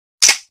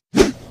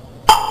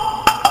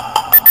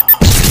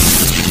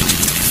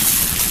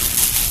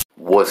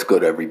What's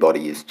good,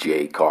 everybody? It's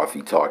Jay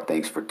Coffee Talk.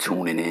 Thanks for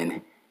tuning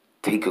in.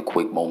 Take a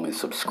quick moment,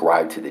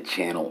 subscribe to the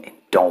channel, and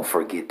don't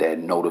forget that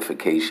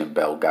notification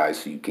bell, guys,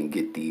 so you can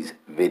get these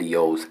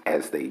videos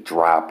as they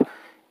drop.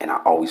 And I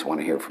always want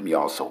to hear from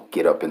y'all, so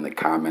get up in the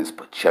comments.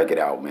 But check it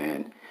out,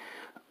 man.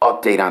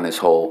 Update on this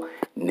whole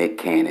Nick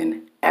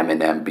Cannon,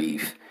 Eminem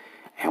beef.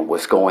 And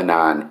what's going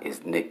on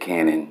is Nick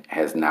Cannon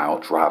has now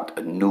dropped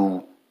a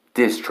new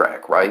diss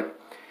track, right?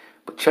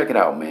 But check it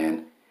out,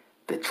 man.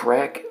 The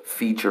track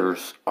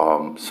features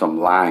some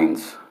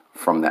lines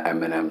from the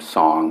Eminem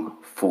song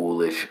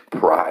Foolish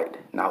Pride.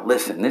 Now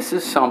listen, this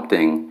is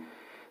something,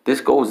 this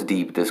goes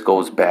deep, this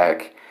goes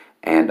back,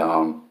 and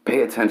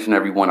pay attention,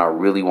 everyone. I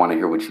really want to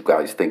hear what you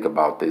guys think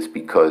about this,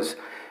 because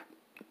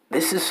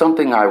this is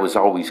something I was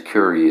always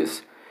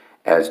curious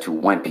as to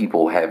when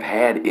people have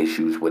had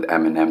issues with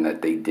Eminem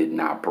that they did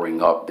not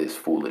bring up this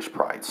Foolish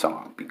Pride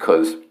song.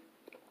 Because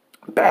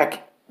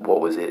back, what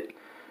was it?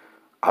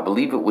 I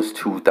believe it was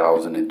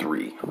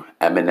 2003.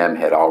 Eminem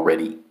had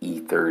already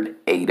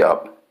ate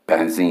up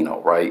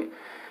Benzino, right?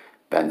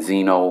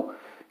 Benzino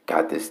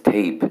got this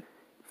tape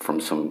from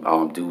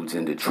some dudes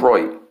in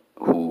Detroit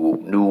who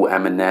knew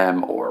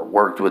Eminem or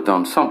worked with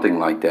them, something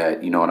like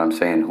that, you know what I'm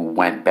saying, who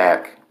went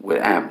back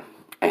with M.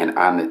 And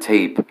on the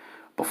tape,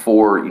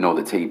 before,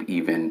 the tape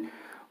even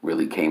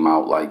really came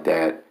out like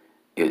that,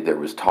 there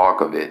was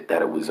talk of it,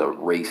 that it was a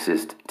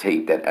racist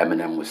tape, that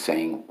Eminem was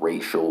saying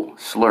racial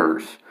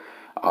slurs.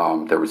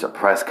 There was a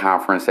press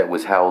conference that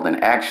was held,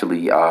 and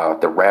actually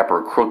the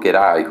rapper Crooked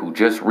I, who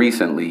just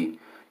recently,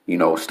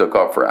 stuck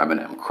up for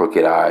Eminem,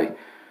 Crooked I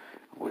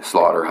with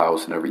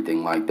Slaughterhouse and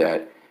everything like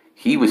that,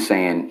 he was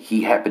saying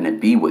he happened to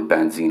be with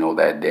Benzino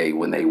that day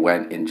when they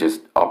went and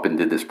just up and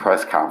did this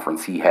press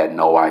conference. He had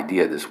no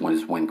idea. This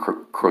was when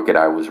Crooked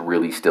I was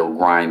really still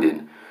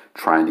grinding,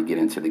 trying to get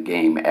into the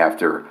game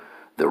after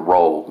the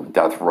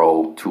Death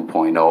Row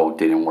 2.0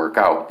 didn't work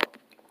out.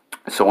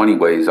 So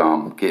anyways,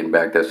 getting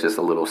back, that's just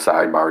a little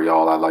sidebar,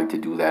 y'all. I like to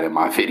do that in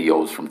my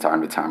videos from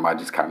time to time. I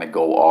just kind of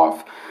go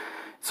off.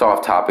 It's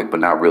off topic, but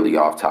not really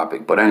off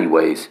topic. But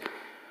anyways,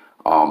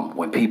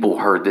 when people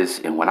heard this,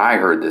 and when I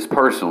heard this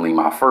personally,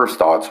 my first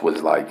thoughts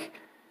was like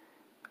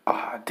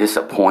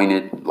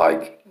disappointed.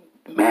 Like,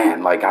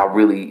 man, like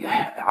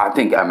I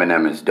think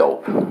Eminem is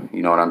dope.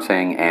 You know what I'm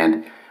saying?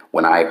 And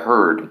when I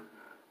heard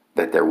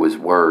that there was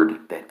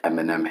word that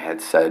Eminem had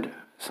said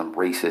some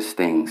racist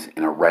things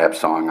in a rap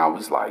song, I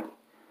was like,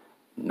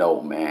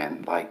 no,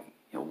 man, like,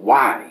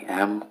 why,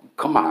 Em?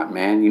 Come on,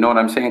 man. You know what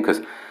I'm saying?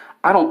 Because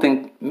I don't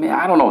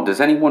know,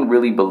 does anyone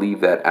really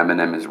believe that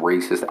Eminem is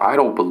racist? I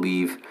don't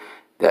believe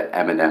that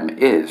Eminem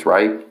is,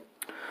 right?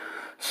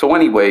 So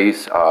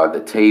anyways,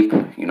 the tape,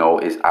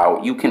 is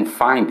out. You can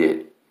find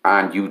it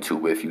on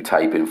YouTube if you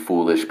type in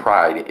Foolish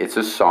Pride. It's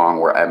a song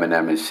where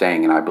Eminem is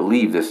saying, and I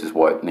believe this is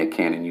what Nick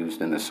Cannon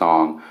used in the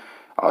song,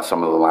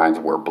 some of the lines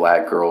were,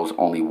 black girls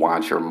only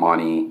want your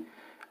money,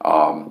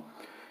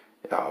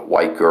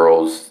 white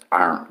girls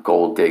aren't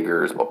gold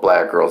diggers, but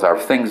black girls are,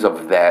 things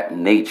of that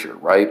nature,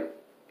 right?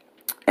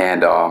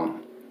 And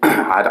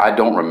I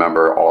don't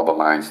remember all the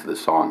lines to the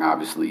song,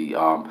 obviously,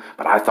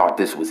 but I thought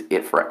this was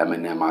it for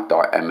Eminem. I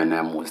thought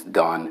Eminem was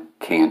done,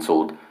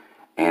 canceled,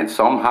 and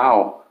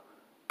somehow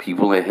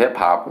people in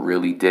hip-hop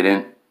really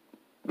didn't,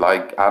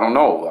 like, I don't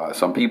know,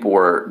 some people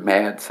were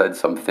mad, said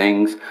some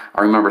things.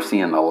 I remember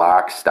seeing The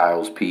Lock,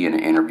 Styles P, in an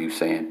interview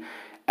saying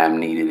M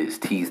needed his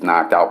teeth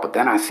knocked out. But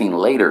then I seen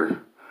later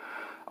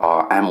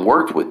M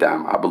worked with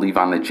them, I believe,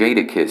 on the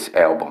Jadakiss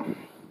album.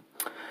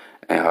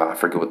 I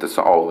forget what the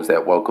song was,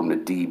 that Welcome to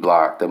D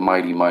Block, the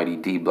mighty, mighty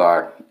D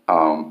Block,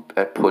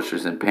 at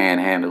Pushers and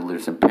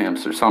Panhandlers and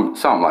Pimps, or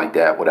something like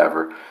that,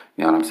 whatever.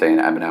 You know what I'm saying?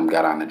 Eminem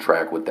got on the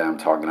track with them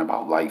talking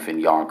about life in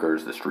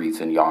Yonkers, the streets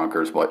in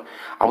Yonkers. But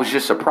I was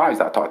just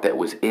surprised. I thought that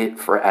was it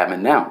for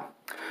Eminem.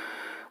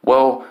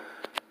 Well,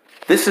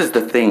 this is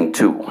the thing,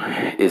 too,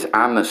 is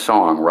on the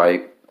song,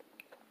 right?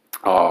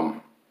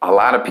 A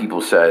lot of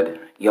people said,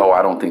 yo,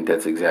 I don't think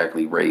that's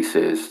exactly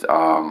racist.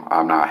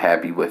 I'm not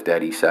happy with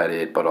that he said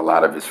it. But a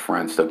lot of his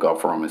friends stuck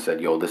up for him and said,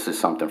 yo, this is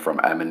something from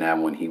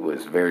Eminem when he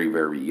was very,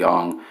 very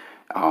young.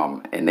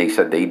 And they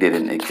said they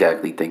didn't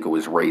exactly think it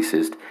was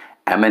racist.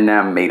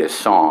 Eminem made a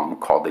song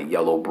called The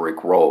Yellow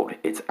Brick Road.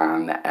 It's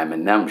on the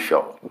Eminem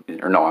show.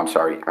 Or no, I'm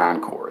sorry,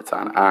 Encore. It's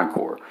on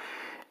Encore.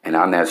 And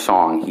on that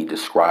song, he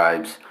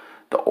describes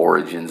the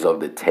origins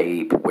of the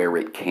tape, where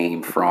it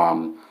came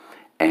from.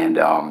 And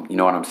you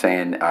know what I'm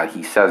saying?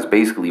 He says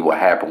basically what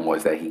happened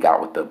was that he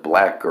got with the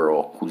black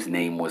girl whose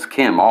name was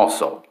Kim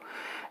also.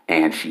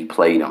 And she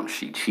played him.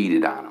 She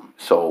cheated on him.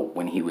 So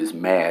when he was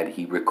mad,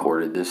 he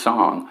recorded this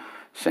song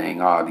saying,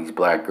 these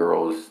black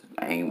girls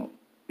ain't,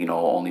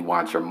 only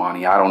want your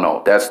money. I don't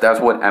know. That's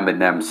what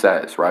Eminem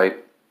says, right?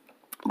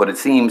 But it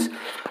seems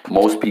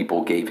most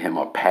people gave him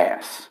a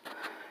pass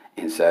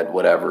and said,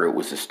 whatever, it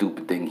was a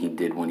stupid thing he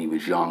did when he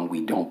was young.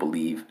 We don't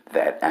believe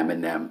that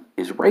Eminem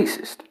is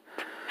racist.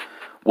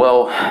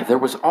 Well, there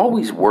was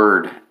always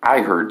word,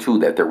 I heard too,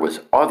 that there was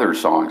other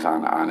songs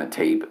on a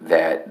tape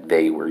that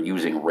they were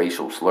using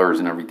racial slurs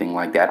and everything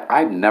like that.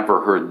 I've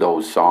never heard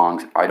those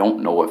songs. I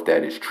don't know if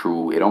that is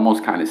true. It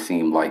almost kind of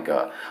seemed like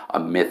a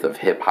myth of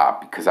hip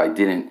hop because I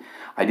didn't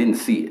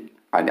see it.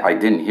 I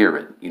didn't hear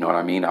it. You know what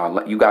I mean?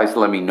 You guys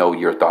let me know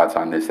your thoughts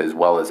on this as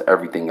well as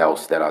everything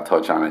else that I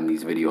touch on in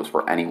these videos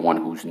for anyone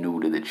who's new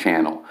to the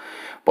channel.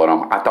 But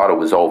I thought it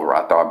was over.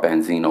 I thought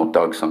Benzino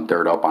dug some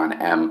dirt up on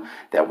M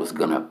that was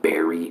going to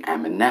bury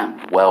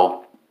Eminem.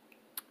 Well,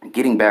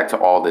 getting back to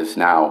all this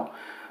now,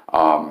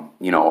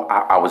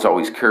 I was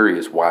always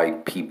curious why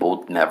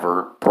people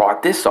never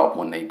brought this up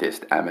when they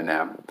dissed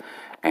Eminem.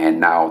 And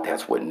now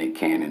that's what Nick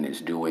Cannon is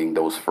doing.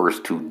 Those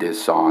first two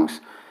diss songs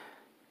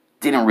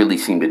didn't really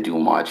seem to do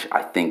much.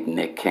 I think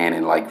Nick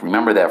Cannon, like,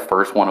 remember that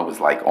first one? It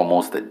was like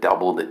almost the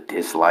double the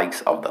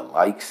dislikes of the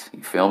likes.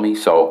 You feel me?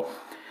 So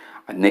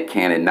Nick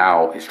Cannon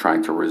now is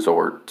trying to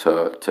resort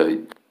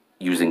to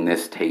using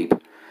this tape,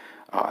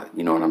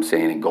 you know what I'm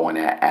saying, and going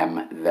at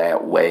M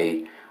that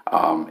way.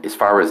 As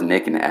far as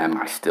Nick and M,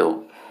 I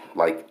still,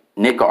 like,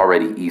 Nick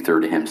already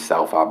ethered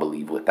himself, I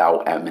believe,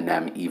 without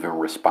Eminem even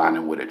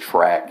responding with a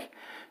track.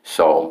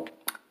 So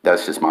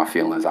that's just my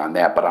feelings on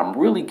that. But I'm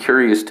really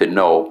curious to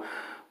know,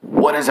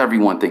 what does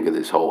everyone think of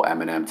this whole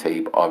Eminem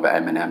tape of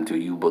Eminem? Do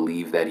you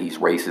believe that he's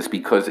racist?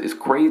 Because it's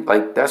crazy.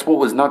 Like, that's what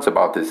was nuts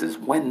about this is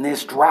when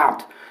this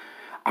dropped,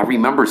 I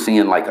remember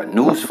seeing like a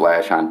news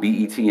flash on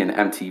BET and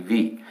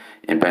MTV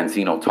and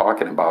Benzino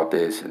talking about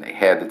this, and they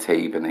had the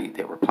tape and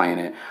they were playing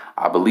it.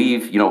 I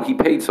believe, he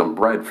paid some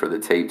bread for the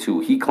tape too.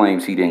 He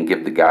claims he didn't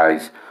give the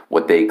guys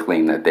what they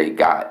claim that they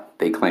got.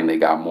 They claim they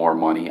got more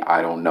money.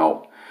 I don't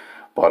know.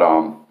 But,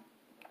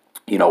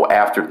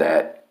 after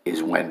that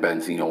is when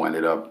Benzino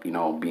ended up,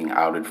 being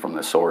outed from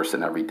the source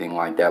and everything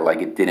like that.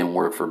 Like, it didn't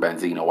work for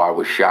Benzino. I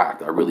was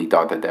shocked. I really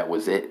thought that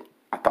was it.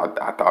 I thought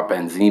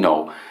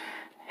Benzino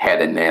had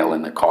a nail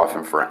in the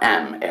coffin for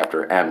M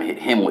after M hit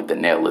him with the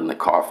nail in the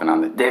coffin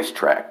on the diss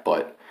track,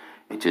 but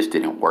it just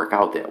didn't work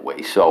out that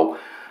way. So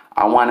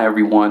I want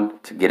everyone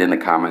to get in the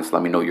comments.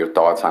 Let me know your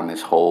thoughts on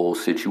this whole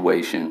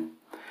situation.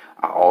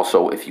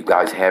 Also, if you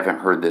guys haven't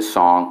heard this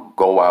song,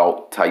 go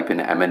out, type in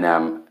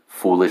Eminem,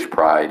 Foolish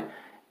Pride,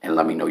 and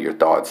let me know your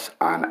thoughts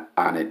on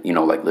it.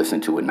 Like, listen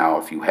to it now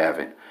if you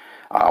haven't.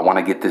 I want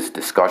to get this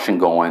discussion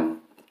going.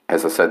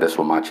 As I said, that's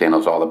what my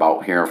channel is all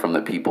about, hearing from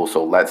the people.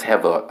 So let's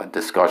have a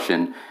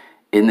discussion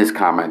in this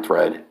comment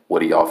thread. What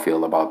do y'all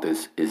feel about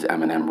this? Is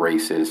Eminem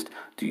racist?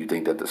 Do you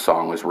think that the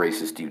song was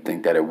racist? Do you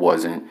think that it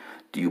wasn't?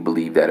 Do you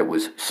believe that it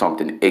was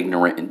something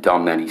ignorant and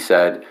dumb that he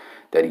said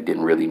that he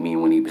didn't really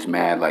mean when he was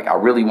mad? Like, I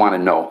really want to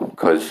know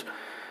because,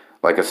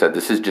 like I said,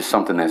 this is just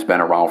something that's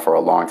been around for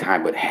a long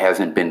time but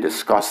hasn't been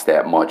discussed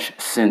that much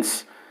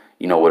since,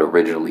 what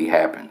originally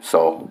happened.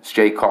 So it's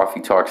J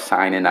Coffee Talk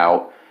signing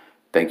out.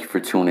 Thank you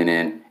for tuning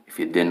in. If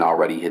you didn't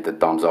already, hit the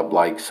thumbs up,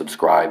 like,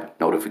 subscribe,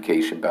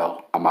 notification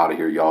bell. I'm out of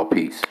here, y'all.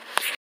 Peace.